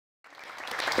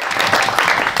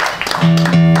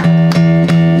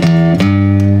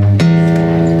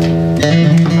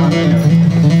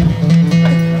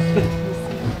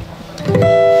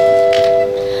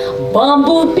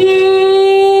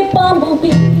Bumblebee,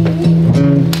 bumblebee,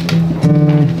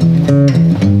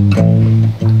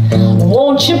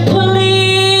 won't you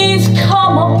please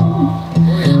come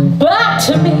on back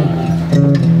to me?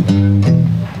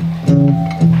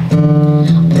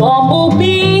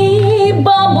 Bumblebee,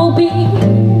 bumblebee,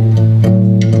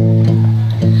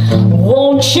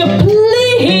 won't you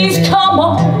please come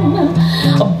on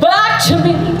back to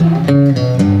me?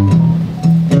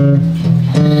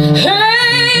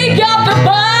 Hey, got the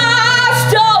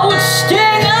best old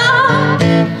stinger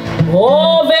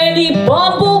of any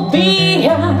bumblebee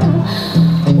I've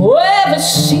ever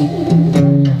seen.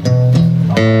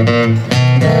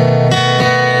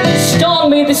 Stung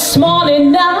me this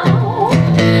morning now,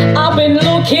 I've been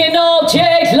looking all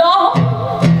day long.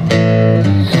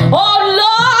 Oh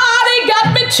Lord, he got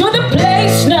me to the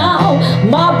place now.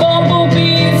 My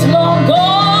bumblebee is long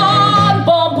gone,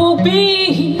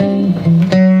 bumblebee.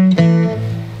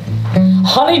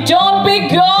 Honey, don't be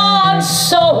gone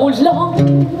so long.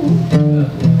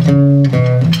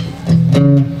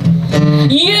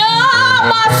 You're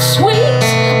my sweet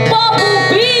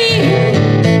bumblebee,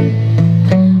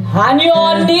 and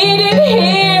you're needed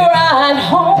here at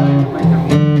home.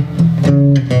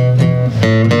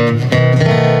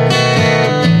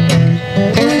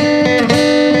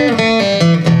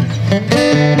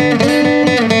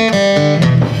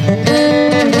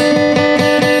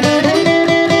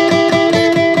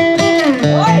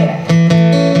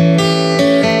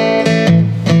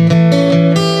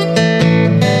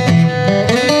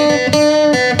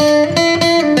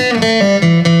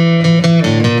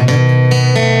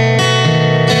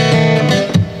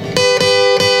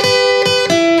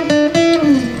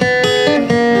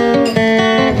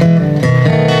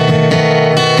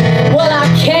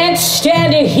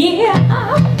 Stand it here,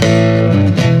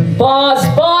 buzz,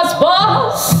 buzz,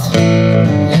 buzz,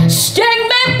 sting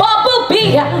me,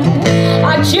 bumblebee,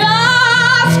 I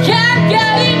just can't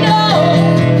get enough.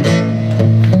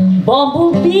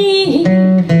 Bumblebee,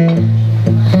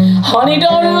 honey,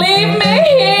 don't leave me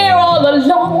here all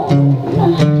alone.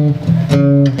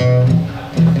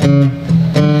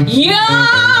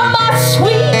 You're my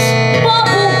sweet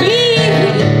bumblebee,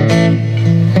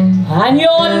 and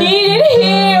you're needed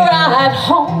here at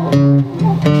home.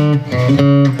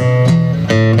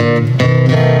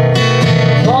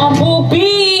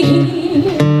 Bumblebee,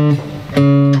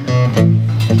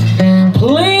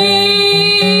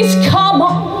 please come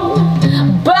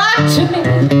on back to me.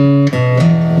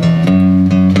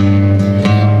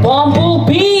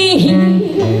 Bumblebee,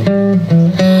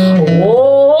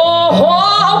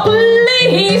 oh,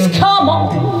 please come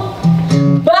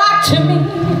on back to me.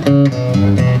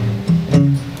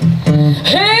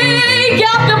 Hey,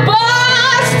 got the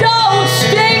best old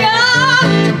stinger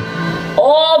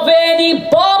of any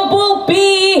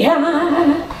bumblebee I've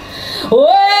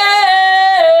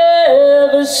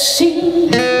ever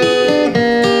seen.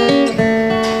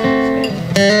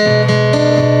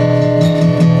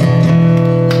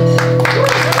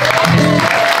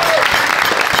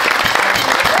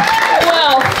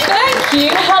 Well, thank you.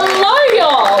 Hello,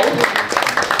 y'all.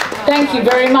 Thank you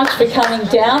very much for coming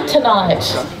down tonight.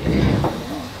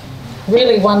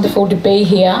 Really wonderful to be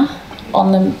here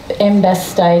on the MBAS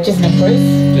stage, isn't it, Bruce?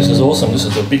 This is awesome. This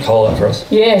is a big highlight for us.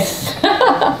 Yes.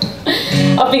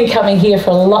 I've been coming here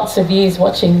for lots of years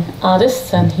watching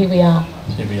artists, and here we are.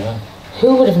 Here we are.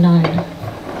 Who would have known?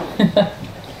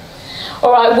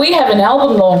 All right, we have an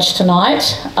album launch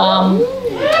tonight.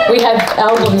 We have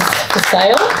albums for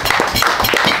sale.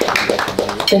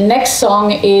 The next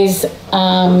song is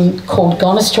called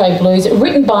Gone Astray Blues,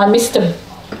 written by Mr.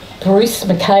 Bruce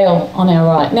McHale on our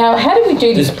right. Now, how did we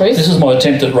do this, Bruce? This is my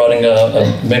attempt at writing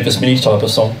a Memphis Mini type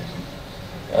of song.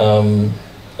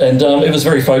 It was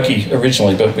very folky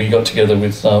originally, but we got together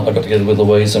with, I got together with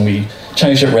Louise and we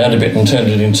changed it around a bit and turned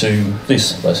it into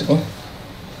this, basically.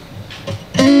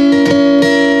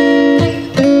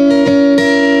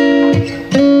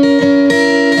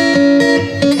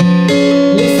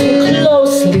 Listen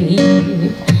closely,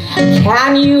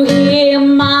 can you hear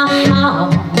my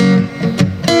heart?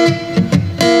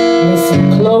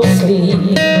 Listen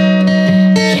closely,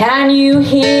 can you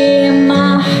hear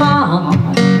my heart?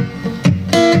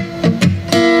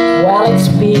 Well, it's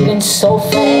beating so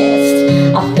fast,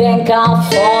 I think I'll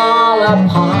fall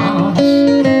apart.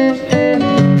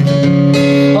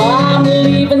 I'm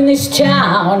leaving this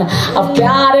town, I've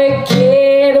gotta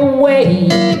get away.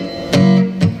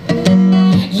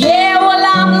 Yeah, well,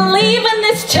 I'm leaving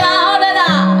this town and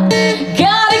I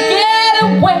gotta get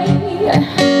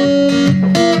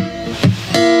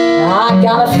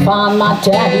gotta find my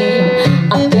daddy.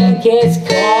 I think he's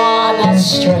gone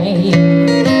astray.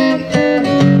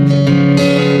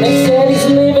 They said he's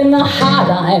living the high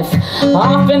life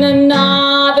off in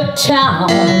another town.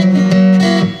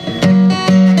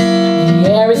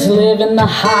 Yeah, he's living the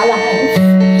high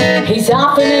life. He's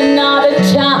off in another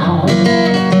town.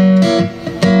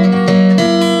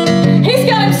 He's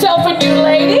got himself a new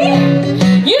lady.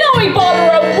 You know he bought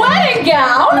her a wedding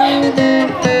gown.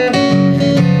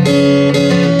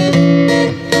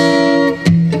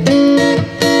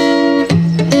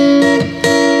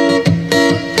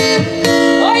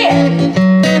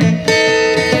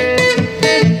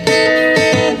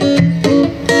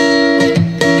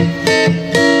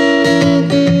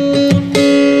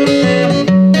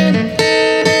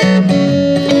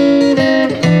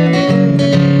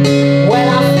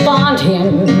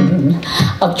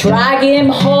 I'll drag him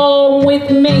home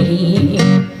with me.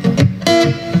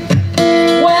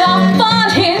 When I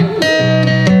find him,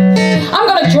 I'm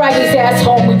gonna drag his ass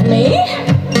home with me.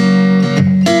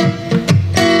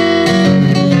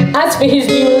 As for his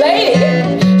new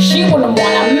lady, she wouldn't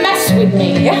wanna mess with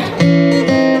me.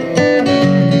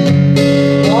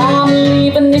 I'm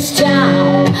leaving this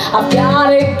town, I've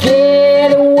gotta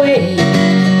get away.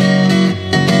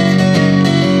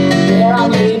 Yeah,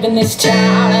 I'm leaving this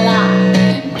town and I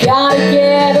gotta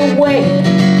get away.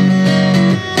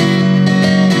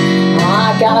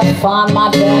 I gotta find my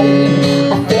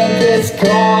daddy. I think he's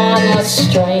gone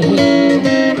astray.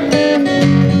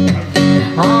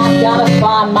 I gotta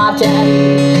find my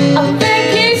daddy. I think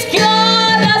he's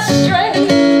gone astray.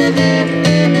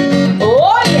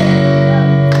 Oh yeah.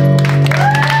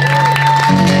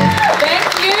 Thank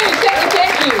you.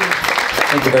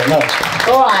 Thank you very much.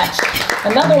 All right.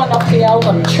 Another one off the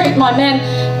album, Treat My Man.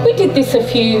 We did this when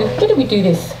did we do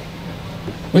this?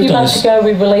 A few months ago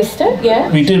we released it, yeah?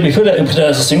 We did, we put it out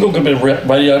as a single, got a bit of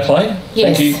radio play.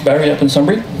 Yes. Thank you, Barry up in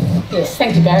Sunbury. Yes,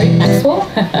 thank you, Barry Maxwell.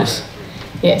 Yes.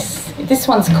 Yes, this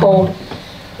one's called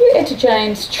Etta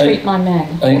James, Treat My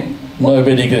Man. Ain't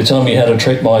nobody going to tell me how to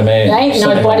treat my man. Ain't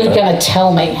nobody going to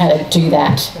tell me how to do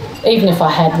that, even if I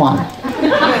had one.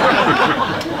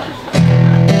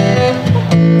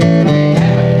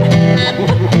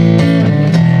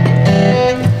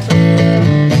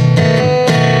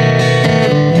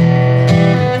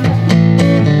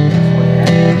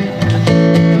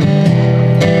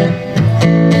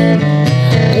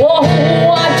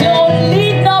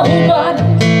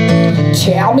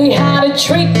 Tell me how to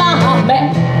treat my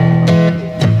man.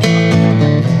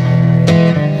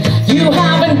 You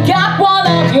haven't got one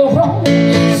of your own,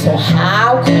 so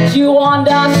how could you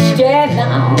understand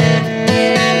now?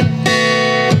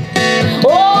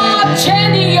 Oh,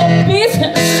 tend to your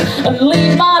business and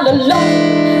leave mine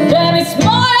alone. Then it's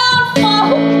my own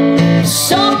fault.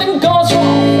 Something goes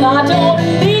wrong, I don't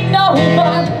need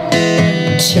nobody.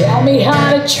 Tell me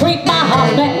how to treat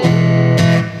my man.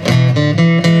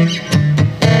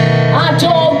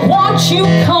 You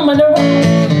coming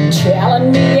around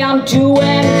telling me I'm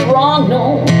doing wrong,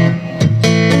 no.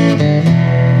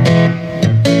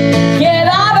 Get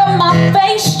out of my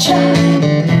face, child.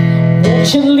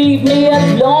 Won't you leave me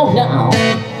alone now?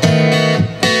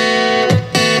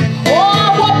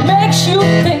 Oh, what makes you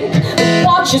think that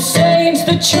what you're saying's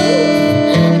the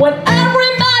truth? When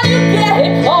every man you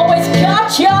get always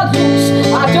got you loose.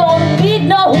 I don't need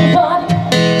nobody.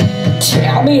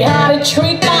 Tell me how to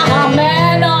treat my man.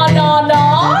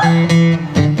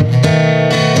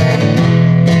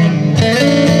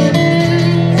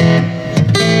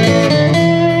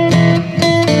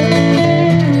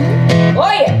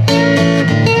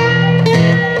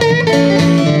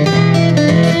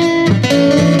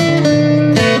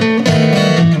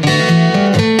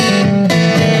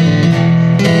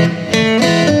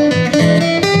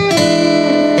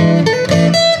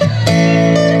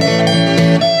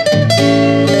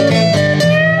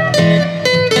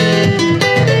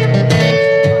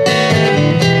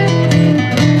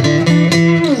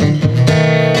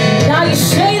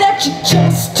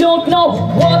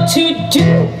 To do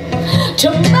to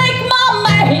make my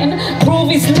man prove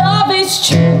his love is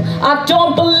true. I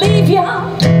don't believe ya.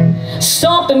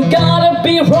 Something gotta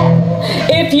be wrong.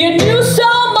 If you knew so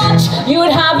much,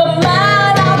 you'd have a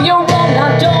man of your own.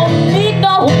 I don't need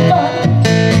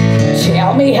nobody.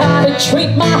 Tell me how to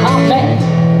treat my man.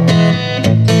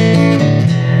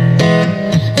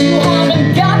 You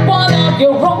haven't got one of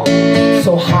your own,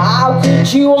 so how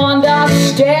could you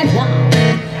understand now?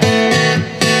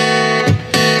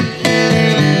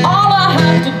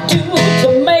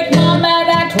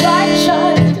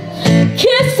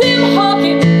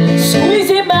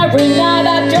 Every night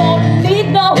I don't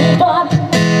need nobody.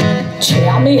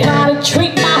 Tell me how to treat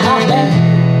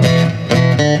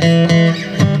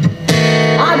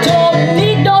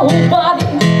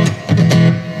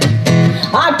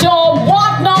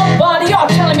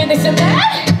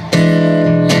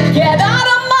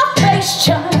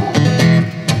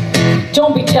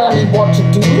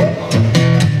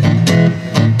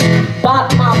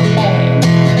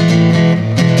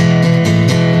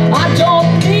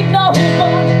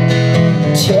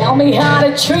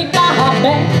treat my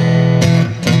man.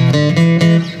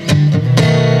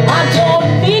 I don't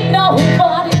need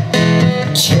nobody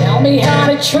tell me how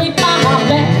to treat my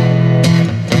man.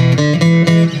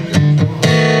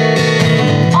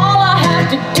 All I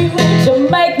have to do to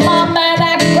make my man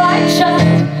act right, child,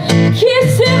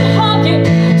 kiss him, hug him,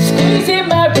 squeeze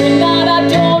him every night. I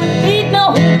don't need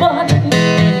nobody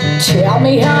tell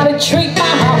me how to treat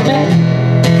my man.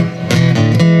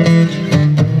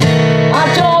 I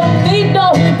don't need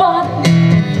nobody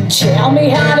tell me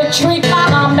how to treat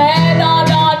my man. No,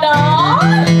 no, no.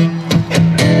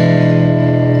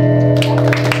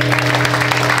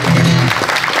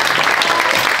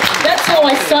 That's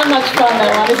always so much fun,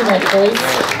 that one, isn't it, boys?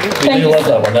 We do love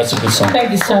that one. That's a good song.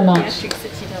 Thank you so much.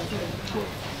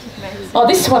 Oh,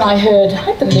 this one I heard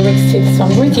the lyrics to this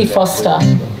one, Ruthie Foster.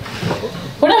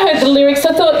 When I heard the lyrics,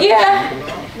 I thought, yeah,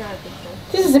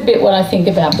 this is a bit what I think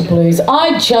about the blues.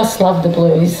 I just love the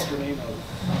blues.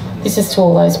 This is to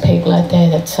all those people out there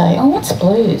that say, oh, what's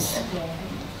blues?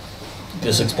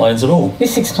 This explains it all.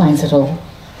 This explains it all.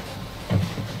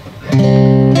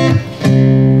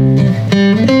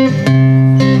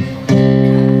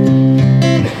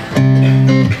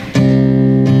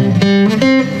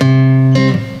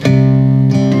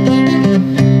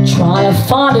 Trying to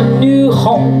find a new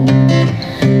home,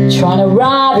 trying to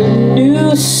write a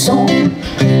new song,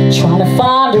 trying to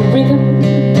find a rhythm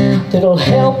that'll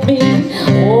help me.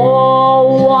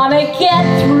 Oh, wanna get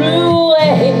through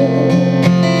it,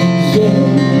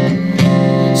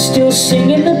 yeah. Still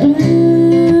singing the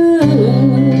blues.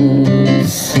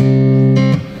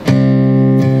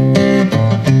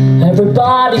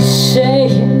 Everybody's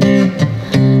saying,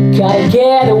 gotta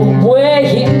get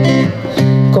away,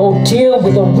 go deal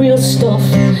with the real stuff.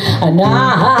 And I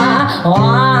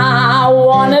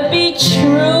wanna be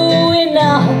true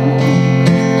enough.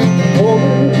 Oh,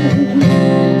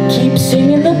 keep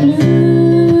singing the blues.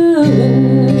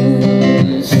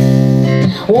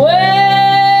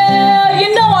 Well, you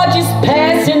know I'm just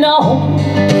passing on,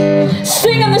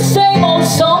 singing the same old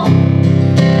song.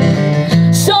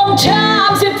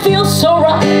 Sometimes it feels so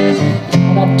right,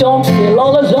 and I don't feel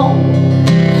all alone.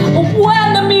 But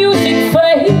when the music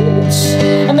fades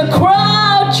and the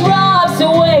crowd drives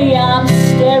away, I'm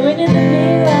staring in the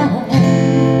mirror,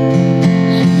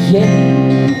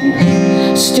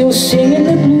 yeah, still singing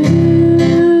the blues.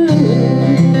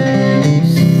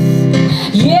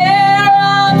 Yeah,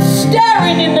 I'm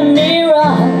staring in the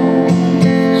mirror,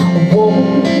 whoa,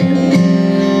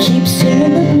 keep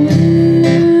singing the blues.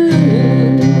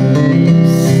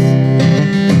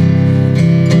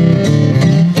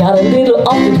 Got a little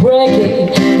of the reggae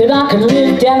that I can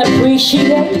live and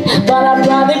appreciate, but I'd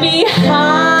rather be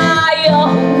higher.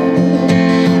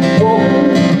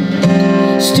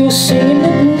 Whoa, still singing the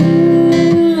blues.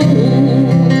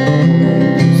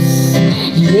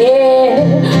 Yeah,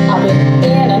 I've been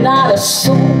in and out of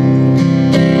soul,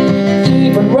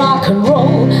 even rock and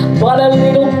roll, but a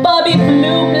little Bobby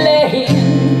Blue blend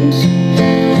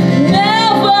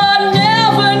never,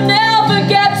 never, never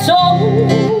gets old.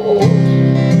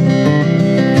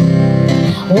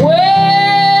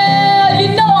 Well, you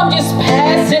know I'm just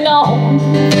passing on,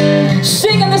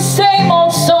 singing the same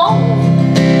old song.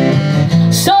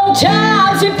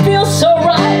 Sometimes it feels so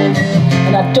right,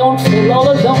 and I don't feel all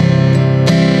alone.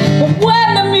 But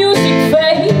when the music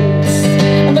fades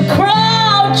and the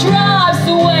crowd drives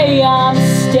away, I'm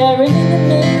staring in the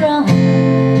mirror,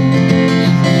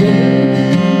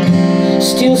 yeah,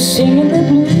 still singing the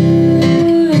blues.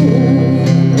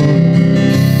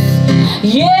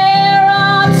 Yeah,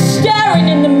 I'm staring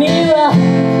in the mirror,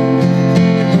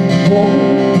 whoa,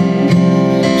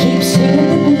 keep singing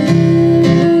the blues.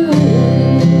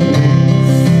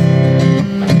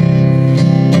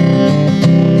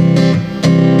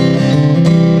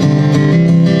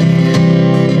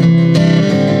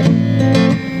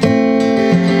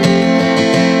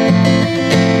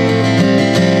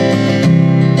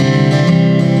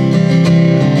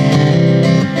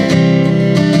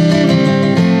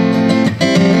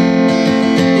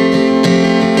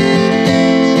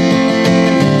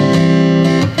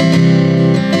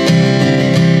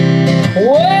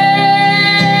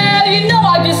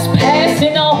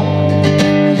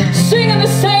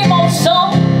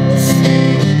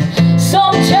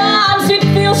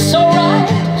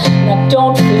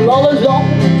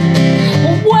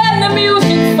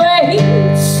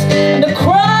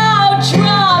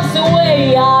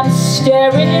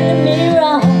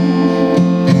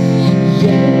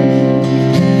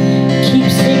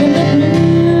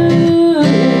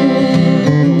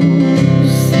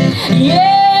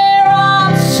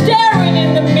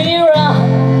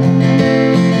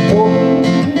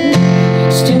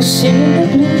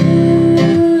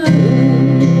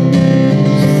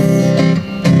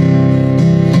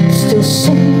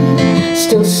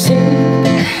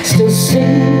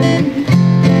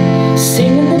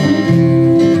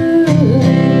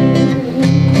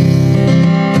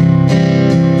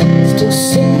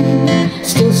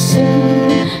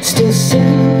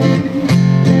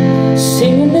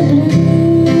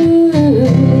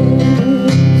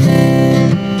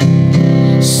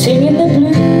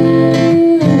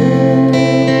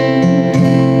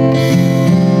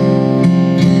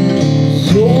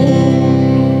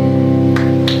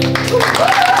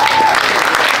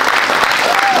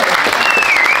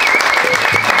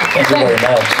 Thank you very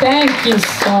much. Thank you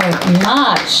so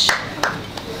much.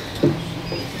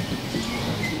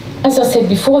 As I said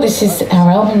before, this is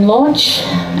our album launch,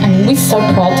 and we're so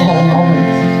proud to have an album.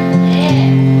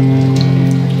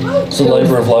 It's a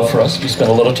labour of love for us. We spent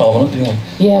a lot of time on it, didn't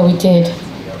we? Yeah, we did.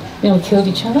 Nearly killed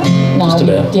each other? No, Just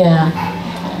about. Yeah.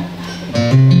 I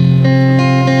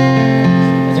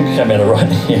think we came out all right in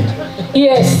the end.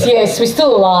 Yes, we're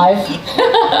still alive.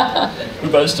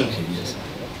 We're both still here, yes.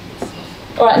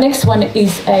 All right, next one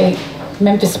is a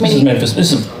Memphis Mini. This is Memphis.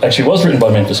 This is, actually was written by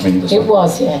Memphis Mini, this It one.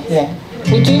 was, yeah.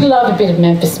 We do love a bit of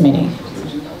Memphis Mini.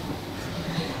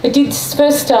 We did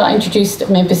first introduce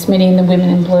Memphis Mini in the Women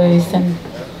in Blues, and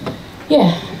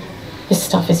yeah, this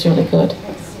stuff is really good.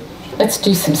 Let's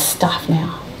do some stuff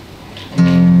now.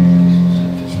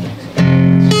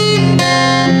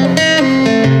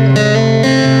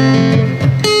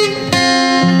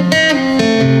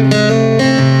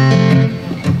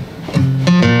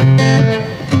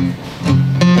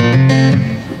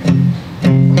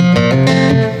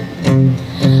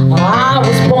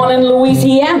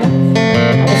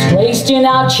 In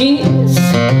our cheers,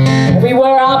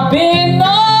 everywhere I've been,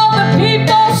 all the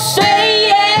people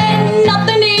saying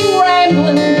nothing in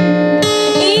rambling,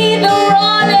 either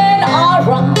running or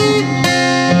run.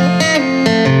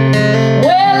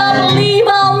 Well, I believe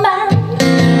I'll marry,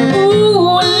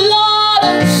 ooh Lord,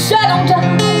 and settle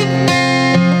down.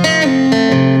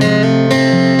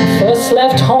 I first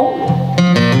left home,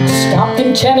 stopped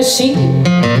in Tennessee.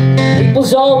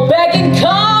 People's all begging,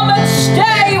 come and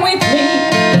stay with me.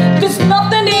 There's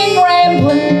nothing in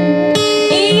rambling,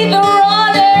 either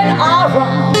running or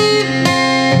run.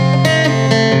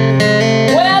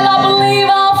 Well, I believe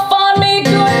I'll find me a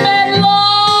good man,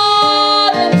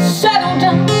 Lord, and settle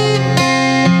down.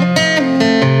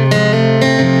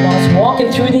 I was walking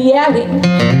through the alley with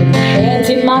my hands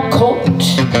in my coat.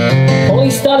 The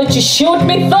police started to shoot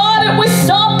me, thought it was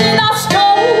something I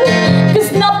stole.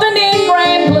 There's nothing in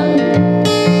rambling,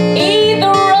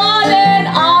 either running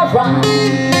or run.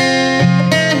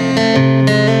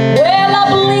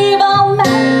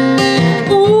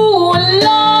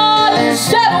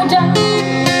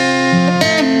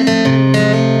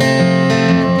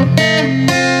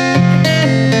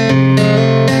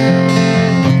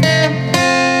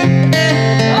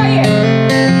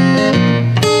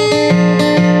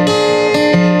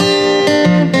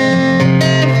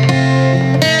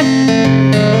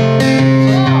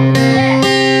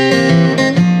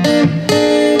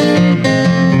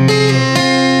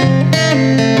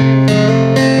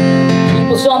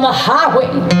 Highway,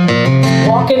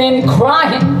 walking and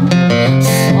crying.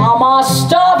 Some are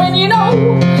starving, you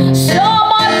know,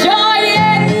 some are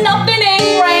dying. Nothing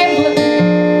ain't rambling,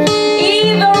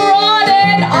 either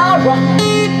running or run.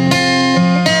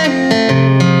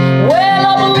 Well, I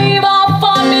believe I'll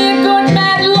find me a good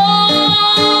man,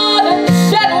 Lord, and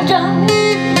settle down.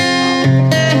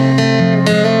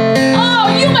 Oh,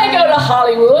 you may go to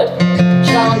Hollywood,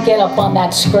 try and get up on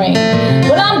that screen,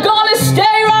 but I'm gonna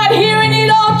stay right here and eat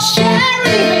all cherry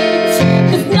beans.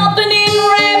 There's nothing in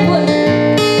rambling,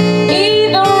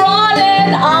 either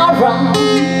running or run.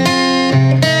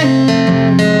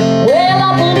 Well, I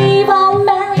believe I'll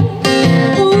marry,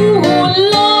 ooh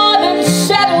Lord, and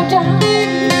settle down.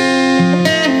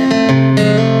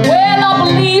 Well, I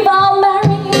believe I'll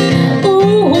marry,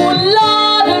 ooh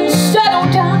Lord, and settle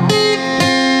down.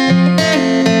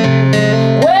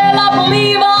 Well, I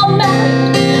believe I'll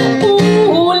marry,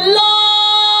 ooh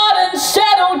Lord, and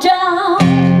settle down.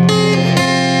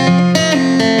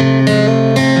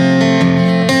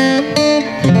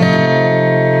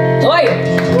 Oh, yeah.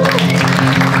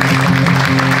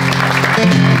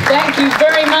 Thank you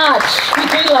very much. You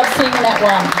do love singing that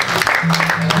one.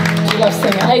 You love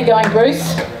singing. How you going,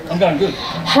 Bruce? I'm going good.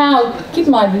 Give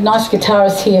my nice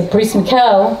guitarist here, Bruce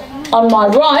McCall, on my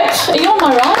right. Are you on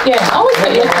my right? Yeah, I always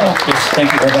got your left. Yes,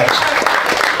 thank you very much.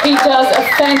 He does a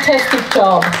fantastic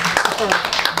job.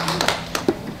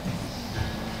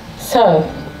 So,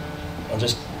 I'm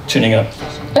just tuning up.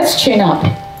 let's tune up.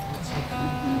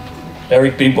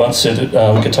 Eric Bibb once said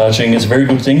that guitar tuning is a very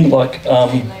good thing. Like,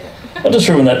 I just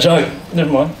ruined that joke.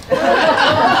 Never mind.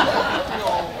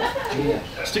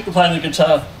 Stick to playing the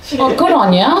guitar. Oh, good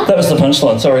on ya. That was the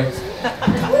punchline, sorry.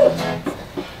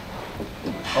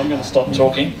 I'm going to stop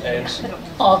talking and...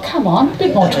 Oh, come on, a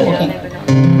bit more talking.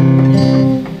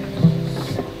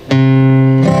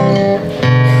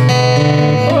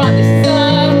 All right, this is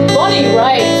Bonnie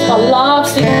Raitt. I love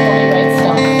singing Bonnie Raitt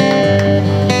stuff.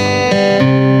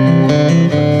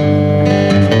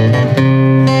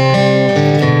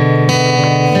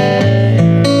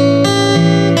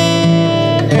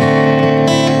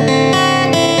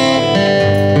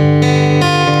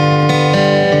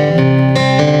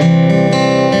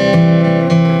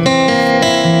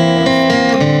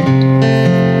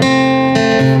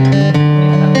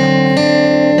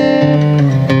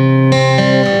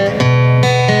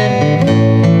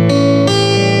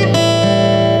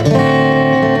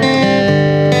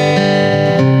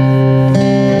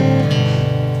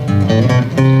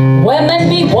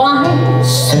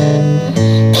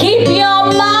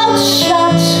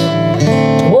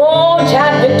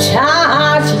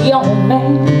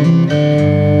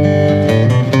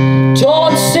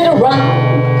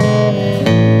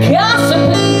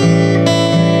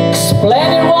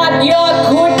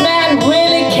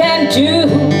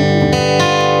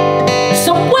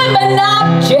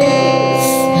 jails.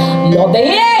 Lord, they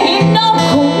ain't no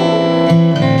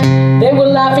cool. They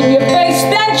will laugh in your face,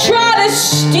 then try to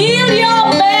steal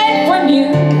your man from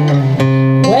you.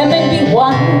 Women, be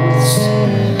wise.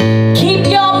 Keep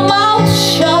your mouth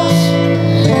shut.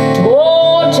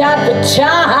 Don't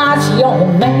advertise your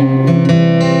man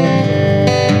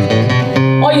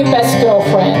or your best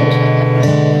girlfriend.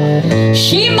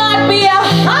 She might be a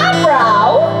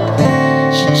highbrow.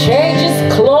 She changes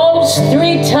clothes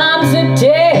 3 times a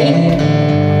day.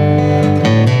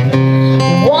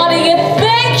 What do you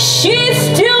think she's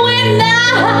doing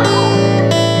now?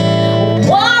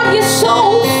 While you're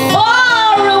so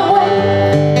far away,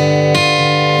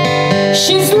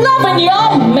 she's loving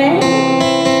your man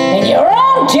and your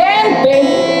own damn baby.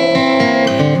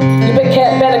 You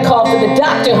better call for the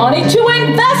doctor, honey, to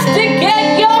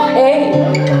investigate your hair.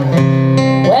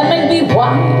 Women, be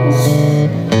wise.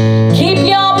 Keep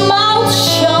your mouth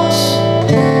shut.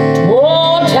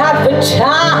 Don't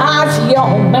advertise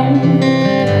your man.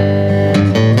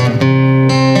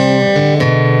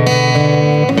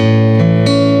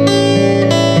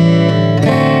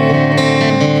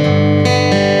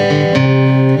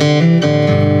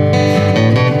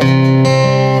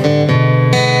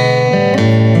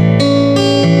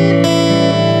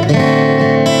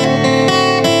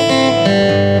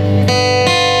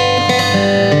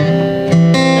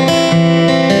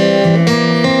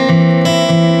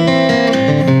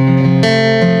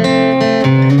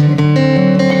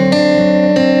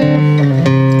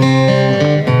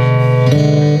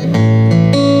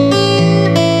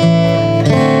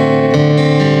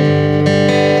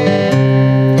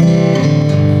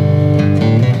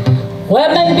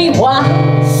 Women, be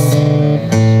wise.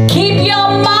 Keep your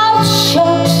mouth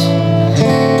shut.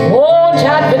 Don't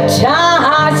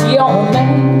advertise your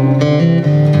man.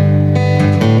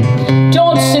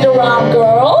 Don't sit around,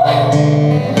 girl,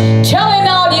 telling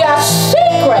all your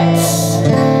secrets,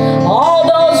 all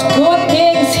those good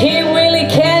things he really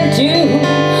can do.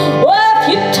 Well, if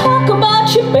you talk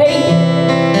about your baby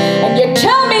and you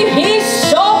tell me he's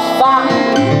so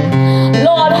fine,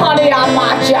 Lord, honey, I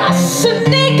might just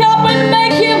sneak up and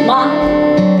make you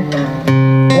mine.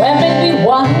 Women, be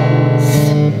wise.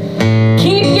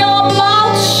 Keep your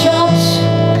mouth shut.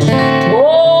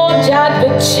 Don't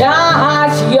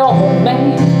advertise your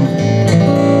man.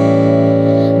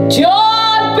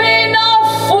 Don't be no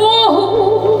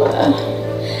fool.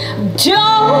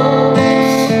 Don't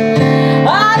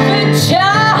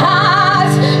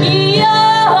advertise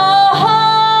your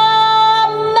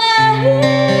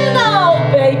man. Oh,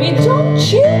 baby, don't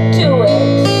you do it.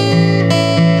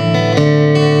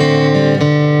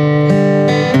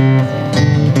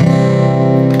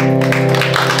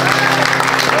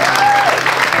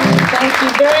 Thank you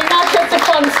very much. That's a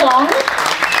fun song.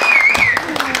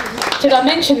 Did I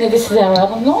mention that this is our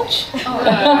album launch?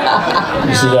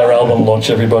 This is our album launch,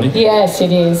 everybody. Yes,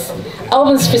 it is.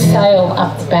 Albums for sale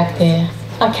up the back there.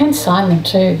 I can sign them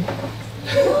too.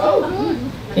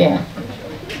 Yeah.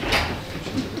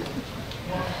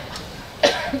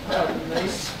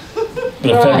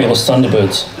 But Right. Fabulous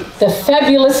Thunderbirds. The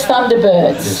Fabulous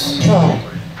Thunderbirds. Yes. Right.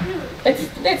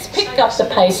 Let's pick up the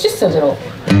pace just a little.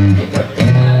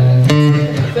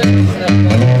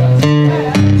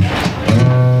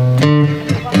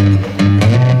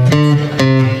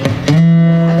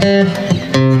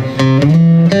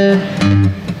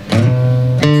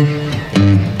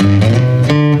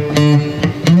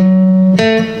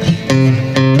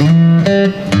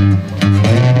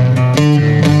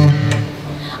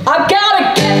 I gotta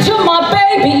get to my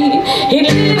baby. He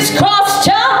lives across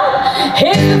town.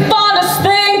 He's the funnest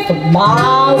thing for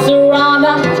miles around.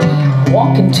 I'm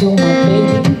walking to my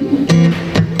baby.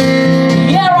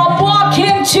 Yeah, I'm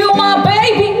walking to my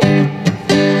baby.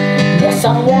 Yes,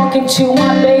 I'm walking to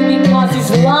my baby, 'cause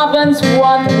his loving's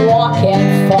worth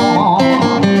walking for.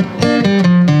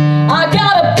 I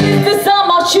got a business on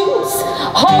my shoes,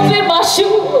 holding my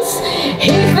shoes.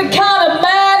 He's the kind of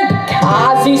man,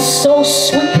 because he's so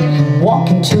sweet,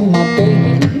 walking to my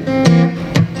baby.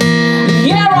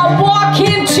 Yeah, I'm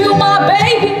walking to my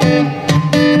baby.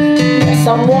 Yes,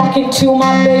 I'm walking to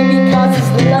my baby, 'cause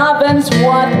his loving's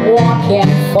worth walking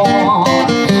for.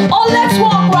 Oh, let's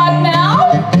walk right now.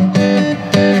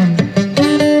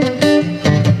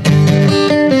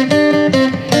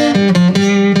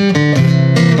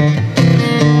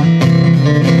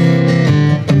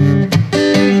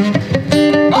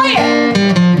 Oh yeah.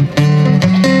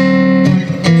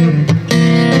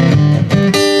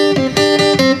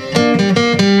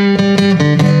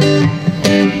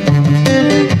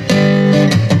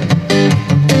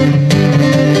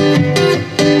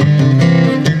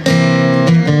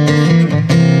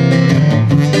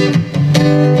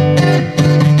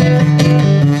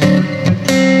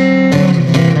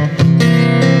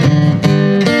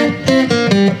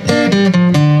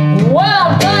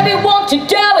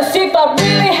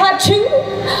 too.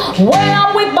 When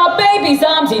I'm with my baby's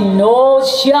arms, he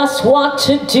knows just what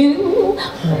to do.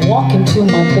 I'm walking to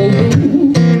my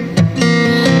baby.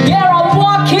 Yeah, I'm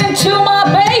walking to my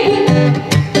baby.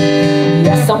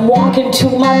 Yes, I'm walking to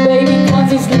my baby,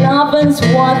 'cause his loving's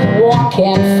worth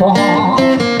walking for.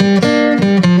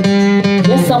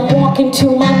 Yes, I'm walking to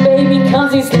my baby,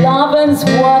 'cause his loving's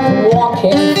worth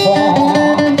walking for.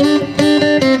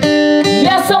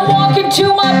 Yes, I'm walking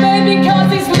to my baby,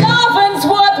 'cause his loving's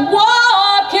worth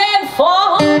walking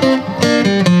for.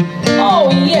 Oh,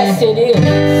 yes, it is.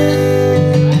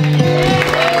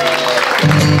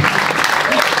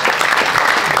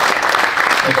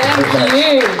 Thank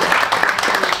you.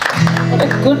 What a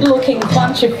good-looking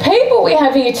bunch of people we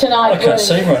have here tonight. I can't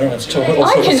see right now. It's too hot.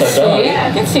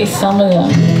 I can see some of them.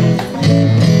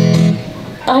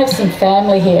 I have some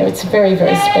family here. It's very,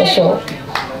 very special.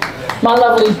 My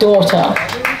lovely daughter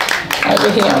over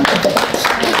here on the left.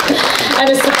 And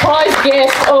a surprise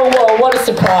guest. Oh, well, what a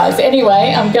surprise.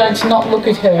 Anyway, I'm going to not look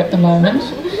at her at the moment,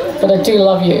 but I do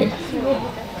love you.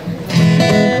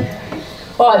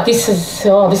 All right, this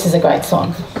is a great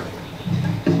song.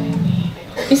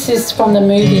 This is from the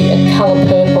movie A Colour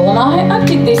Purple, and I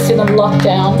did this in a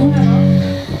lockdown.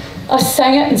 I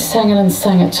sang it and sang it and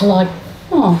sang it till I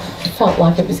felt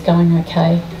like it was going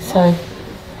okay. So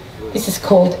this is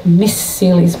called Miss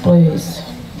Seeley's Blues.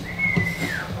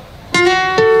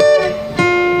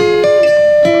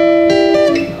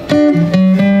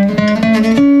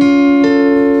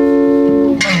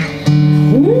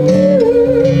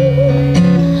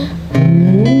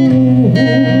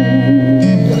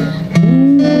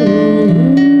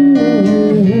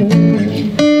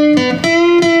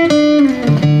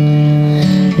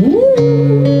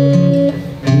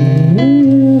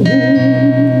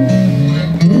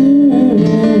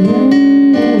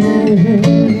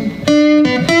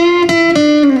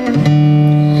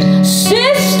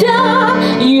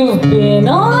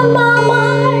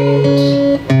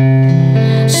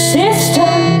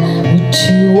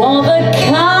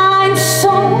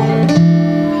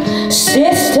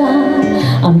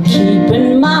 I'm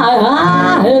keeping my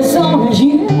eyes on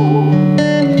you.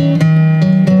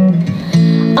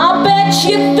 I bet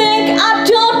you think I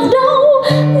don't know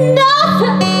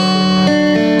nothing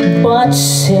but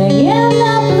singing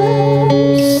the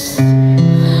blues.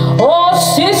 Oh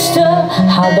sister,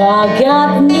 have I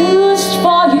got news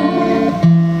for you?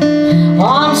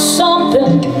 I'm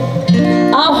something,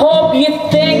 I hope you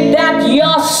think that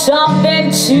you're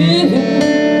something too.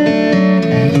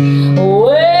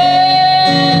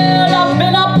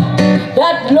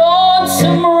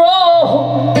 Lonesome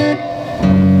road,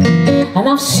 and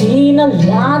I've seen a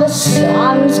lot of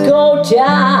suns go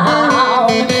down.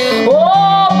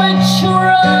 Oh, but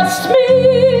trust me,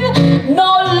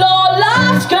 no low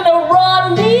life's gonna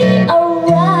run me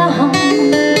around.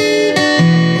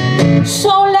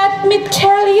 So let me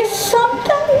tell you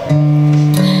something,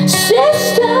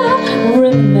 sister,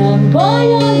 remember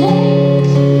your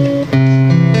name.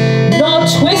 No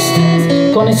twisters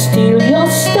gonna steal your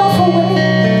stuff away.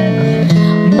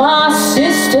 My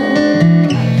sister,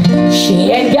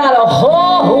 she ain't got a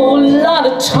whole lot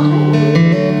of time.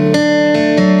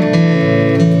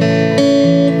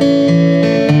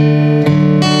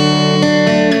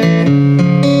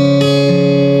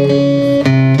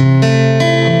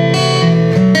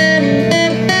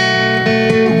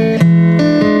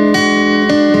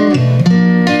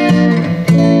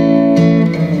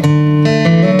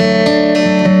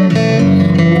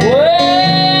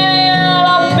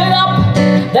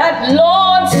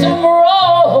 Lonesome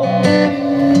road,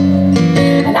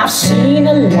 and I've seen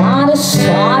a lot of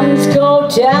suns go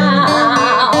down.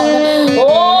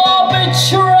 Oh, but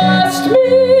trust me,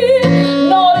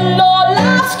 no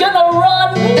life's gonna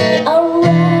run me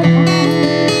around.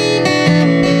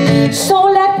 So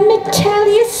let me tell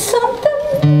you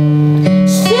something,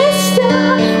 sister,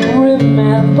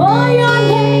 remember your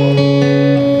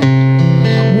name.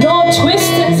 No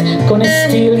twisters gonna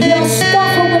steal your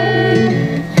stuff away.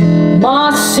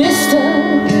 My sister,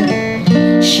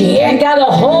 she ain't got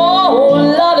a whole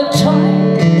lot of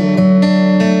time.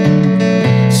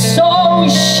 So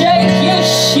shake your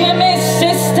shimmy,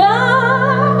 sister,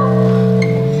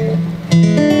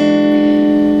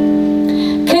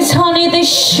 'cause honey, the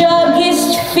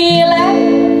sugarest feeling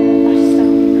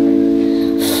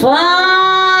fine.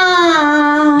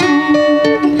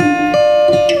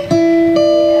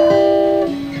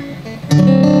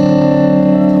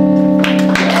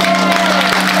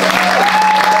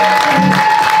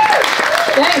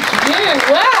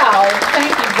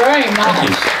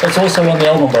 It's also on the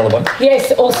album, by the way.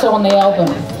 Yes, also on the album.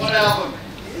 What album?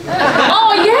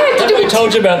 Oh yeah, Have we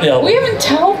told you about the album? We haven't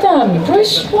told told them.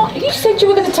 Bruce, what? You said you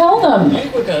were going to tell them. We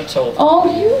were going to tell them. Oh,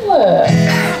 you were.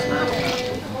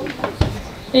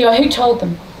 Anyway, who told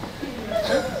them?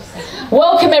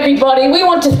 Welcome, everybody. We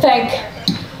want to thank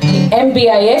the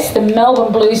MBAS, the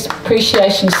Melbourne Blues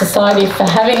Appreciation Society, for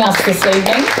having us this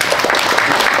evening.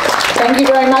 Thank you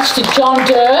very much to John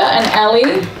Durr and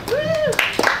Ali.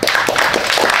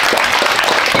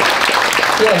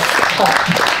 Yes.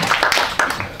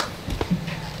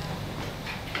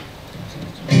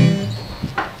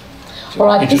 All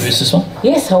right. Introduce this one?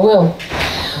 Yes, I will.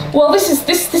 Well, this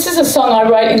is a song I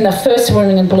wrote in the first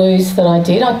Women in Blues that I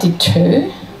did. I did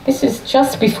two. This is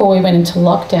just before we went into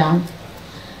lockdown.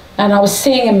 And I was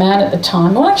seeing a man at the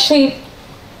time. Well, actually,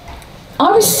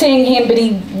 I was seeing him, but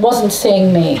he wasn't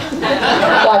seeing me.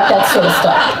 Like that sort of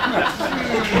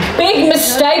stuff. Big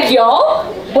mistake, y'all.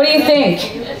 What do you think?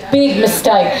 Big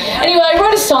mistake. Anyway, I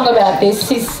wrote a song about this.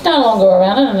 He's no longer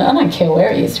around. I don't care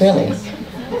where he is, really.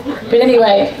 But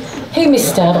anyway, he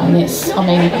missed out on this. I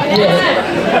mean, really.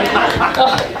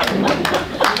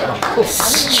 Oh,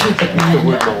 stupid man.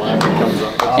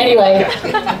 Anyway,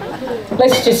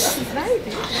 let's just...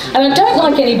 And I don't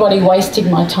like anybody wasting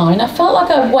my time. I felt like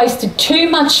I wasted too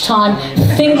much time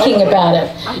thinking about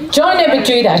it. Don't ever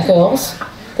do that, girls.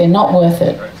 They're not worth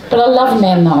it. But I love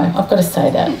men, though. I've got to say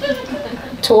that.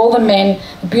 To all the men,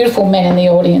 the beautiful men in the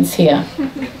audience here,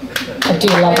 I do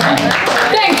love men.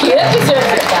 Thank you. That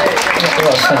deserves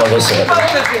it.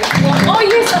 Oh,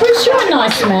 yes, Bruce, you're a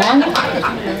nice man.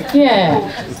 Yeah.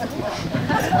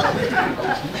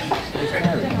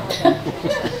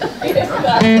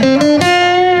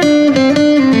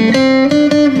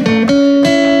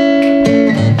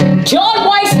 Don't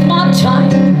waste my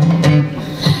time,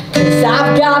 'cause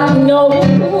I've got no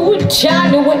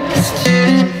time to waste.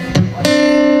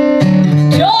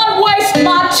 Don't waste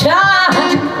my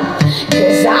time,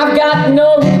 'cause I've got no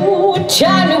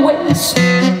time to waste.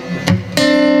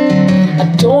 I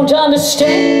don't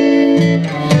understand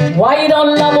why you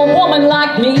don't love a woman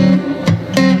like me.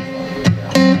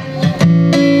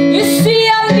 You see,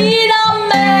 I need a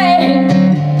man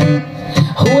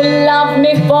who will love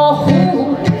me for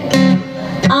who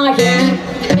I am.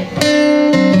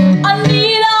 I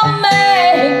need a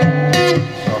man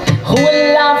who will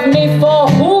love me for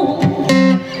who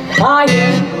I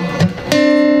am.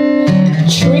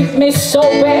 Treat me so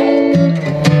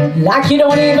bad, like you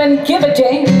don't even give a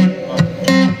damn.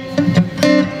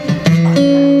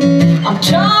 I'm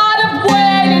tired of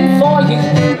waiting for you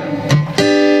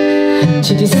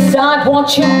to decide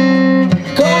what you're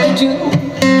gonna do.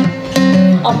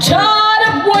 I'm tired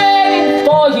of waiting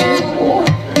for you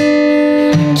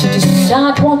to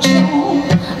decide what you're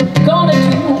gonna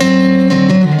do.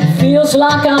 Feels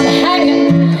like I'm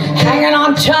hanging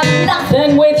on to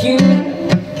nothing with you.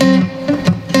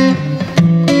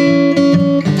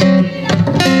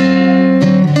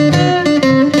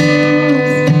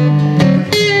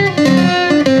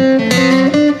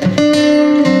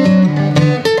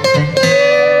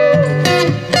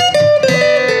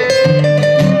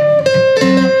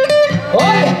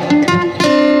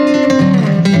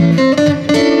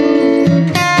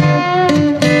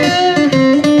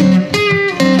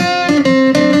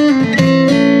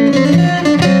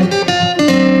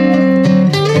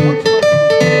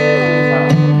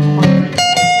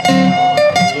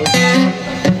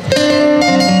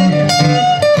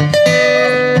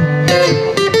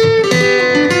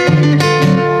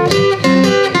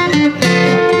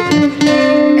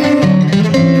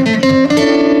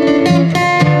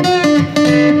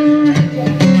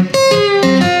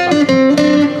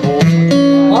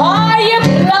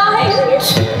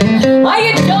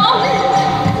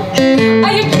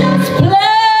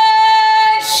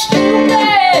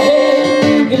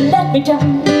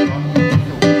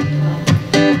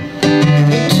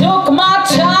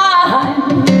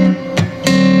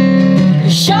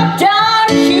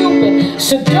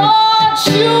 So don't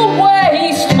you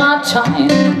waste my time,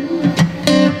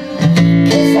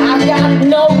 'cause I've got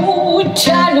no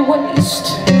time to waste.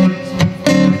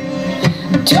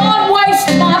 Don't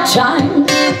waste my time,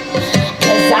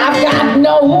 'cause I've got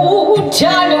no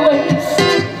time to waste.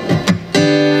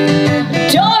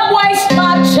 Don't waste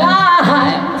my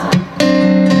time.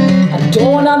 I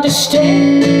don't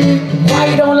understand why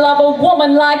you don't love a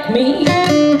woman like me.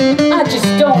 I just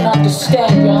don't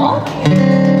understand, y'all.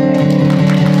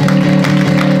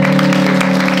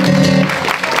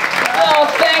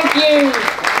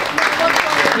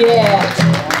 Yeah.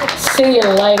 See you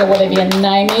later, whatever your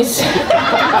name is.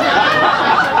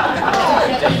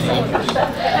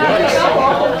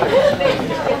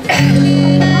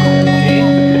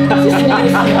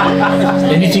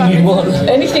 Anything you want.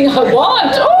 Anything I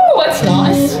want. Oh, that's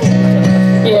nice.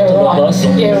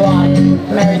 Yeah, right.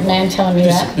 Married man telling me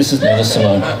that. This is Nina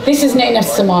Simone. This is Nina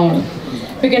Simone.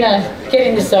 We're going to get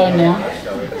in the zone now. Get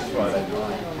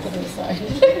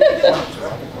in the zone.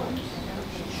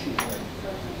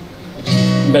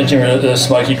 Imagine you're at a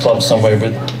smoky club somewhere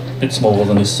with a bit smaller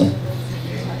than this. And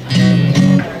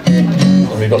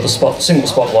we've got the single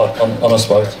spotlight on us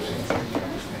both.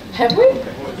 Have we?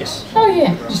 Yes. Oh,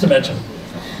 yeah. Just imagine.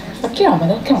 Oh, get on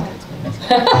with it, come on.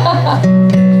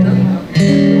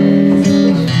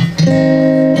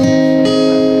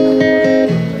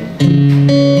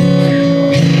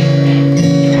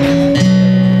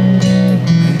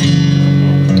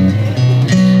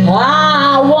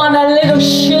 I want a little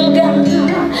sugar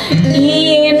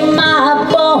in my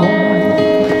bone.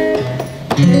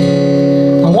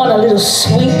 I want a little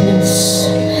sweetness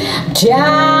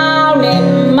down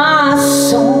in my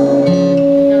soul.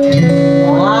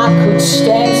 I could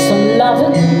stand some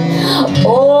loving,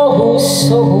 oh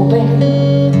so bad.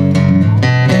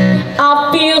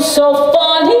 I feel so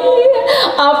funny,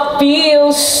 I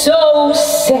feel so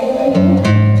sad.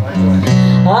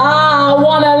 I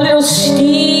want a little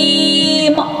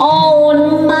steam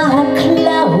on my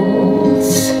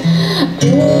clothes.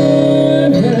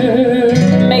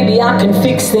 Maybe I can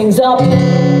fix things up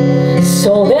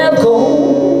so they'll go.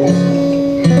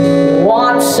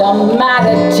 What's the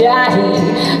matter,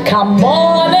 Daddy? Come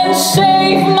on and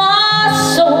save my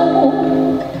soul.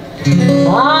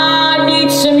 I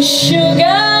need some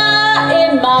sugar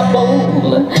in my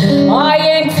bowl. I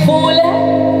ain't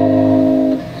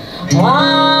fooling.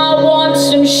 I want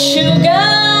some sugar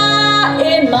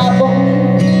in my bowl.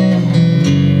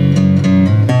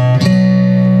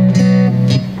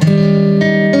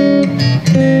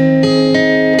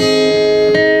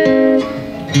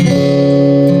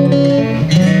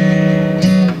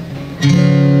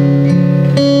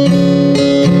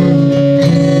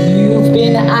 You've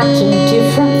been acting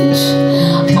different,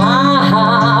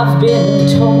 I've been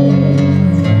told.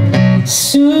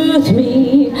 Soothe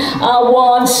me, I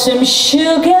want some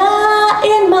sugar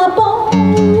in my bowl.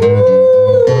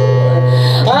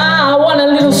 I want a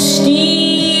little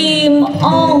steam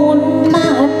on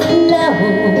my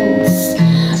clothes.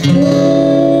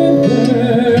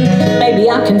 Maybe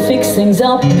I can fix things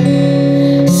up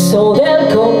so they'll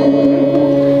go.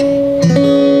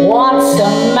 What's the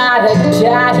matter,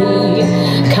 Daddy?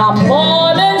 Come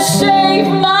on and save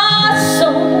my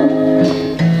soul.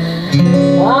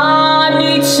 I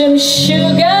need some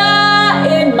sugar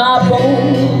in my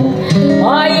bowl.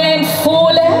 I ain't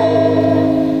fooling.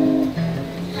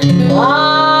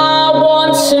 I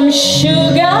want some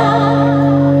sugar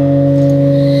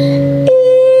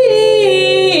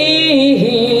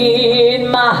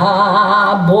in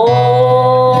my bowl.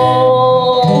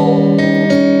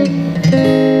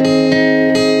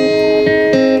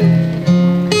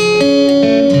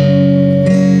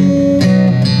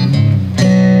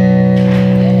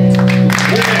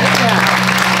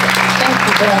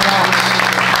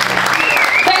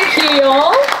 Thank you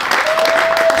all.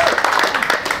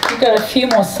 We've got a few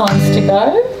more songs to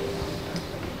go.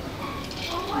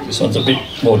 This one's a bit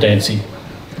more dancey.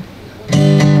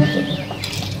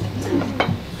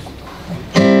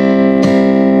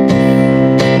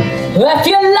 If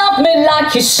you love me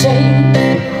like you say,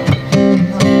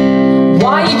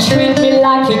 why you treat me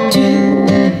like you do?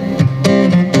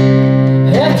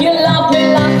 If you love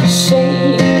me like you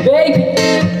say, baby,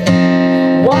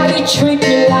 why you treat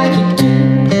me like you do?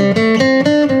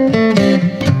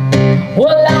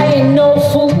 Well, I ain't no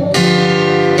fool.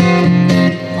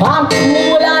 I'm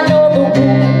cool, I know the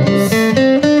rules.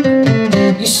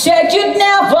 You said you'd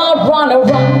never run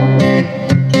around.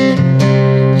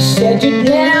 You said you'd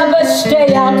never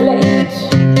stay out late.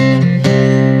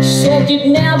 You said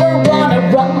you'd never run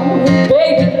around,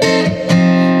 baby.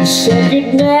 You said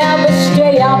you'd never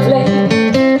stay out late.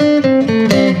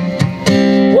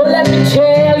 Well, let me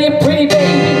tell you, pretty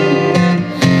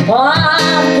baby,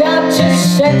 I've got to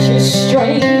set you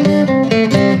straight.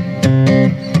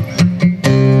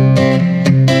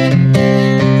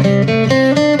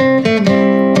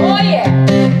 Oh yeah.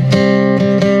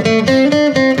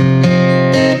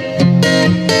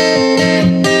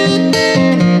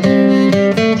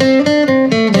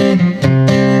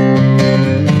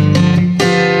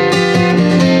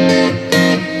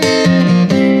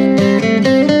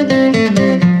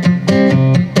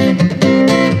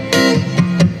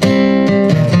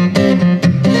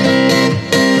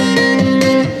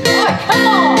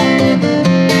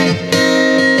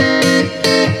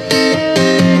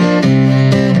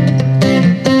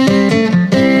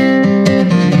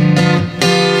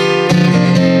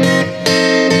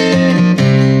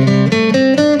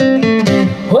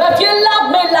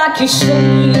 like you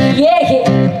say, yeah,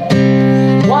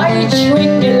 yeah. Why you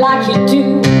treat me like you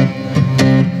do?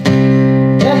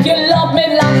 If you love me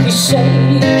like you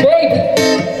say, baby,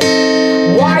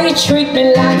 why you treat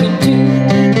me like you do?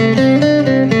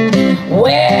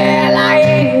 Well, I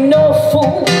ain't no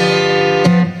fool.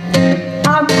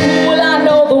 I'm cool, I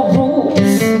know the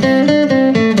rules.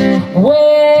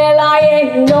 Well, I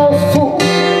ain't no fool.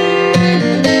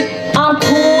 I'm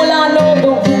cool, I know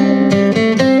the rules.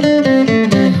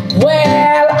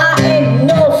 Well, I ain't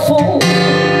no fool.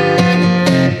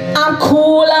 I'm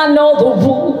cool, I know the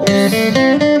rules.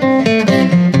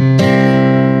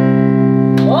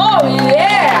 Oh,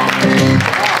 yeah.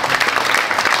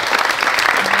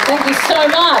 Thank you so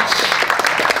much.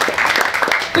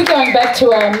 We're going back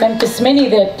to a Memphis Mini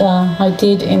that I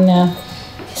did in the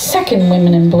second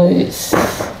Women in Blues.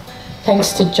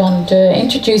 Thanks to John Durr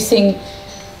introducing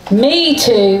me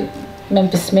to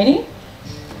Memphis Mini.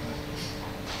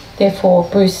 Therefore,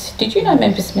 Bruce, did you know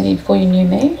Memphis Mini before you knew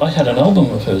me? I had an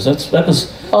album of hers. That was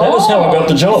how I got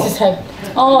the job.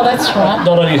 Oh, that's right.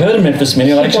 Not only heard of Memphis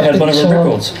Mini, I actually had one of her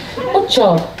records. What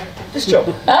job? This job.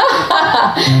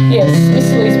 Yes,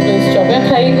 Miss Louise Blues job.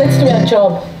 Okay, let's do our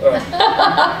job.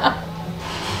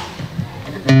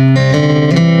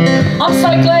 I'm so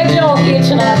glad you're all here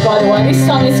tonight, by the way. This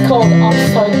song is called I'm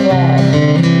So Glad.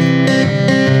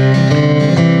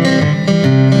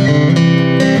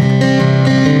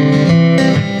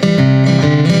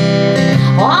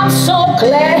 I'm so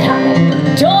glad I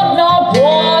don't know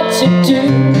what to do.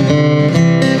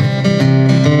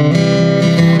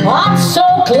 I'm so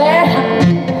glad I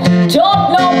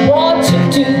don't know what to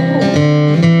do.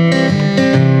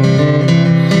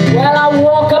 Well, I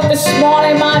woke up this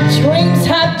morning, my dreams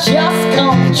had just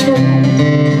come true.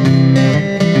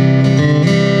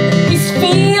 These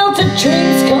fields of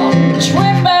dreams come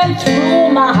tripping through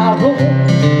my room.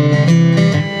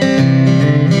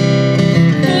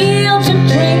 Fields of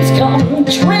dreams come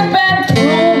tripping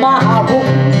through my room.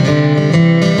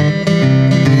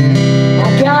 I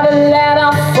got a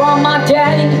letter from my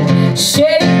daddy,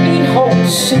 said he'd be home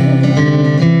soon.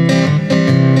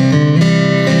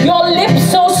 Your lips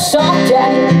so soft,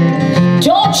 daddy,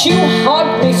 don't you hug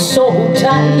me so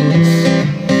tight.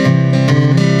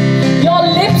 Your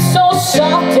lips so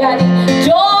soft, daddy,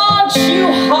 don't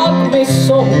you hug me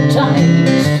so tight.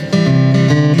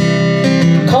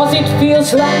 'Cause it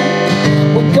feels like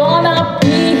we're gonna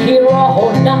be here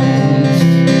all night.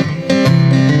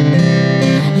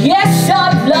 Yes, I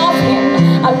love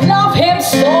him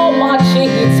so much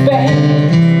it's bad.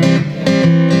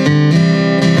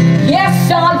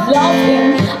 Yes, I love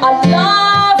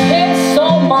him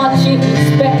so much it's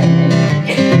bad.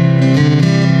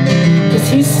 'Cause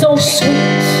he's so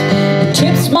sweet, he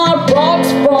tips my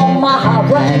rocks from my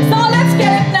rags. So let's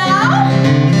get it now.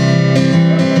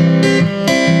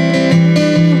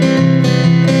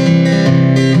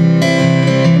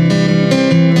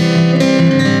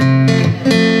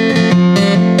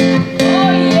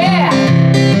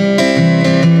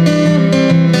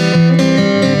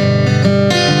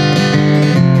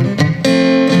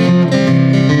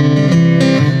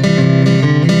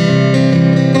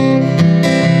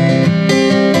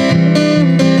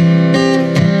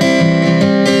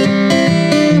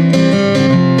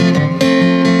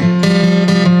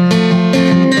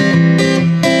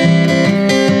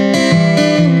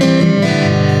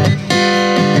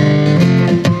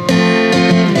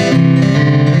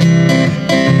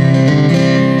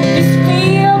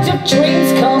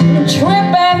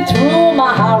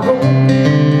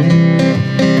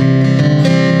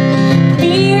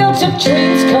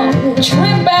 Dreams come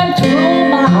tripping through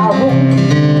my room.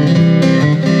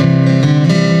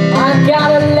 I got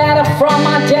a letter from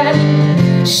my daddy,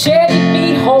 said he'd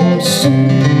be home soon.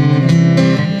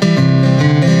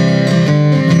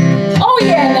 Oh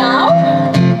yeah, now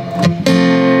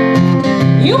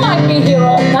you might be here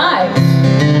all night,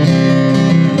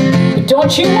 but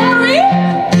don't you worry,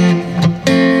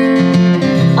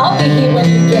 I'll be here when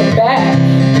you get back.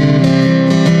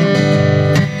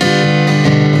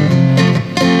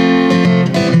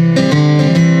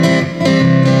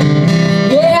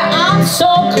 I'm so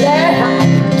glad I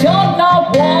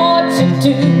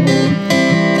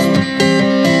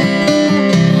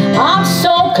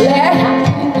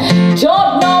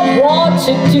don't know what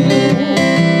to do.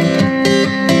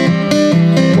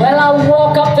 Well, I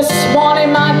woke up this morning,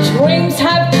 my dreams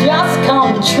have just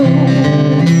come true.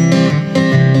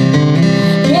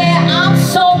 Yeah, I'm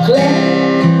so glad.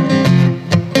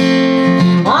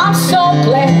 I'm so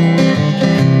glad.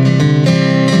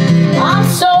 I'm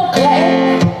so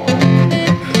glad.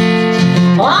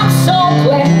 I'm so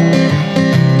glad.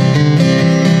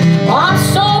 I'm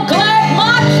so glad.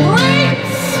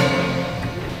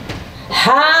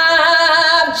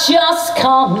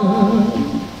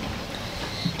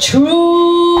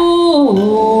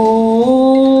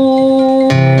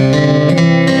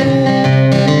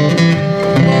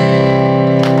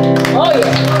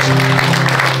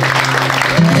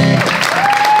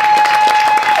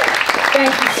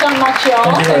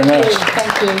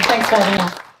 Thank you. Thanks for having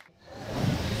us.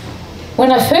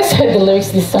 When I first heard the lyrics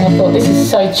of this song, I thought, this is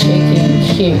so cheeky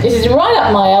and cute. This is right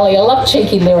up my alley. I love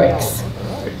cheeky lyrics.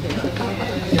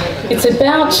 It's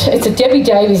a Debbie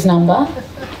Davies number.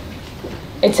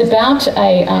 It's about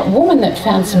a woman that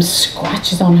found some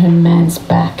scratches on her man's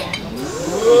back.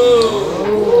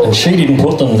 And she didn't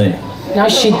put them there. No,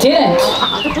 she didn't.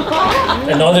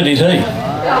 And neither did he.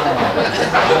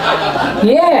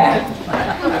 Yeah.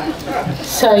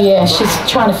 So yeah, she's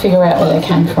trying to figure out where they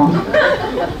came from.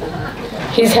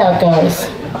 Here's how it goes.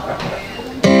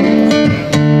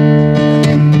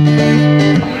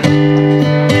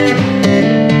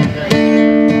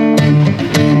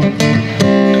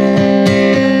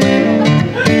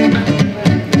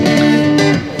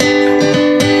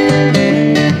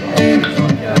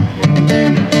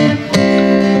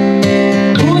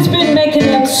 Who's been making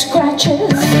them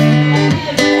scratches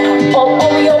all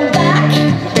over your back?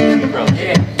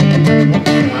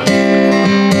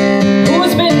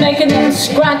 Who's been making them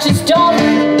scratches,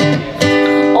 darling,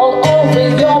 all over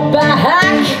your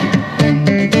back?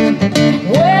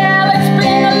 Well, it's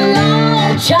been a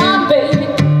long time, baby,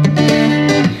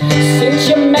 since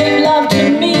you made love to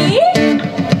me.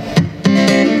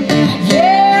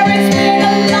 Yeah, it's been a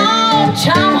long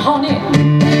time, honey,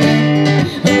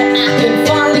 and I can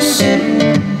finally see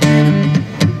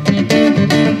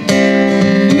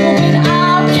you've been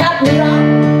out catting around,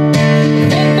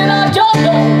 think that I don't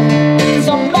know.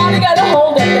 Somebody got a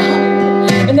hold of you,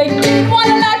 and they didn't want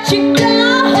to let you go.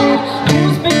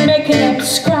 Who's been making them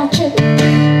scratches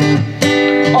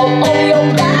all over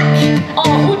your back?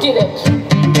 Oh, who did it?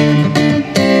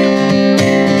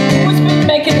 Who's been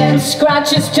making them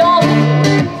scratches,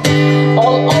 darling,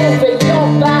 all over your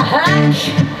back?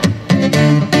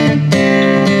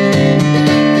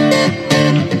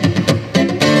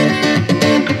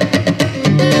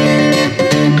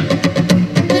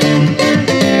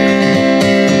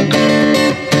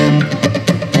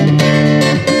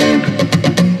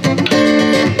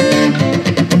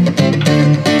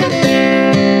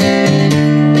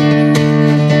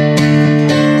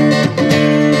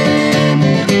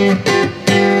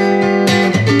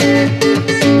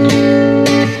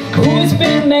 Who's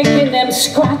been making them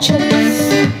scratches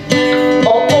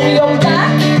all over your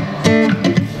back?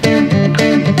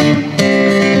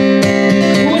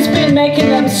 Who's been making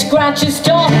them scratches,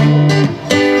 darling,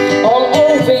 all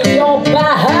over your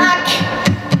back?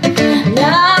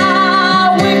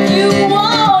 Now, if you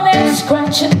want them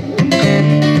scratching,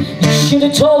 you should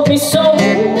have told me so.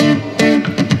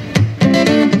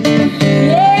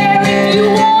 Yeah, if you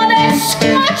want them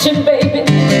scratching, baby,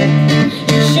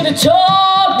 you should have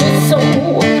told me so.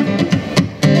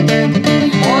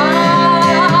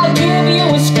 I'll give you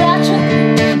a scratching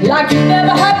like you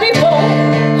never had before.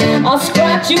 I'll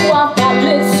scratch you off my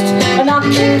list and I'll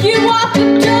kick you out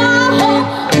the door.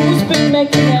 Who's been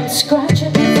making them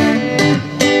scratches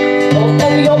all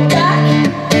over your back?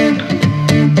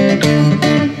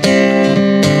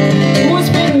 Who's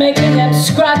been making them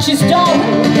scratches,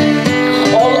 darling,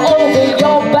 all over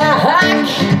your back?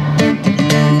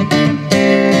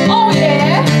 Oh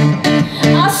yeah,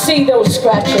 I see those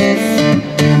scratches.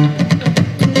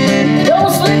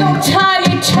 Those little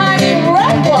tiny, tiny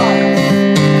red ones.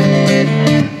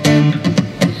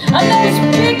 And those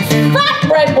big fat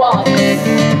red ones.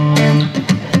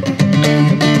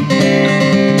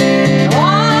 I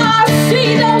see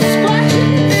those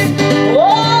scratches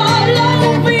all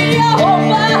over your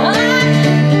back.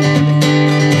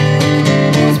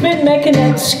 Who's been making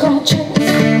them scratches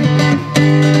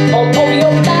all over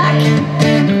your back?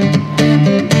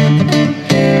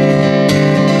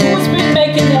 Who's been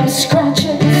making them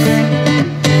scratches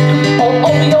all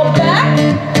over your back?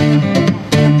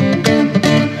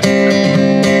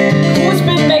 Who's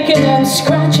been making them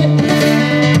scratches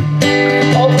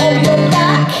all over your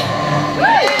back?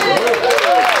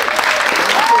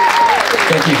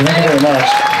 Thank you very much.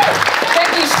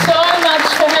 Thank you so much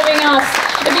for having us.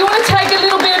 If you want to take a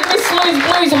little bit of Miss Lou's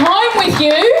Blues home with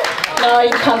you, no,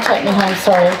 you can't take me home,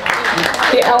 sorry.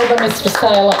 The album is for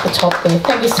sale up the top there.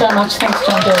 Thank you so much. Thanks,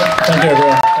 John Dewey. Thank you,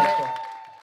 everyone.